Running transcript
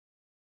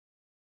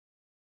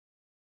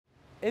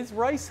Is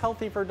rice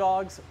healthy for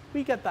dogs?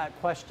 We get that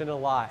question a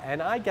lot,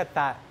 and I get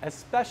that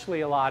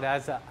especially a lot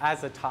as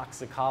a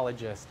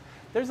toxicologist.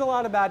 There's a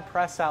lot of bad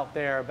press out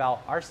there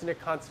about arsenic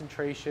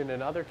concentration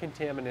and other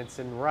contaminants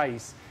in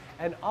rice.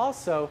 And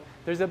also,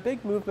 there's a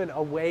big movement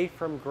away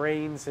from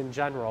grains in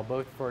general,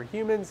 both for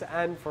humans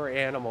and for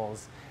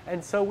animals.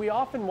 And so we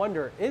often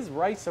wonder, is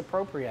rice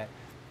appropriate?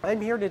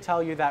 I'm here to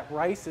tell you that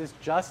rice is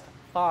just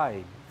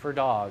fine for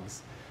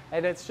dogs.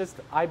 And it's just,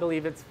 I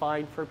believe it's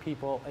fine for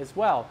people as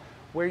well.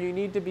 Where you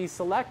need to be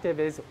selective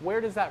is,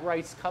 where does that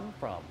rice come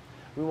from?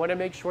 We want to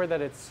make sure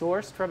that it's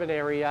sourced from an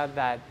area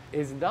that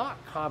is not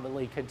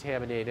commonly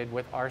contaminated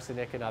with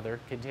arsenic and other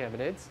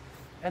contaminants,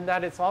 and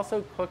that it's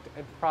also cooked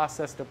and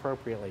processed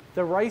appropriately.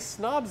 The rice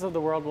snobs of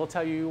the world will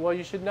tell you, well,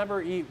 you should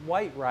never eat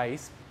white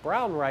rice.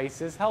 Brown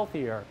rice is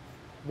healthier.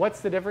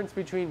 What's the difference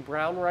between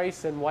brown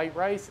rice and white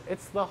rice?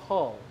 It's the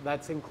hull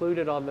that's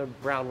included on the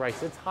brown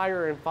rice. It's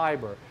higher in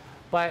fiber.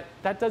 But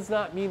that does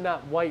not mean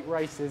that white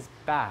rice is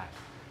bad,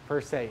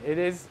 per se. It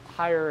is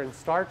higher in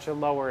starch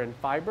and lower in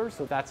fiber,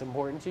 so that's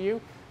important to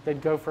you. Then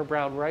go for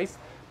brown rice.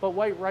 But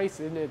white rice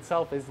in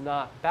itself is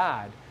not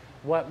bad.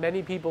 What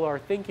many people are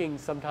thinking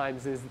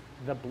sometimes is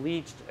the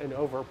bleached and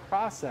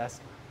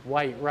over-processed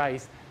white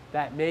rice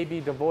that may be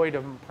devoid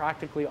of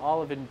practically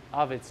all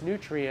of its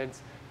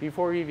nutrients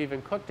before you've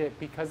even cooked it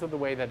because of the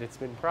way that it's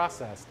been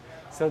processed.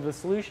 So the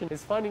solution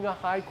is finding a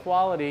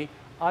high-quality,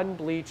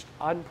 unbleached,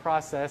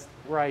 unprocessed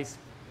rice,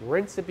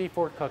 rinse it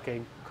before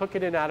cooking, cook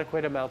it in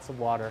adequate amounts of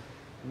water,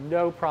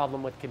 no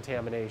problem with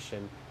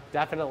contamination.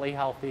 Definitely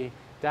healthy,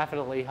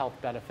 definitely health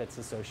benefits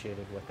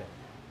associated with it.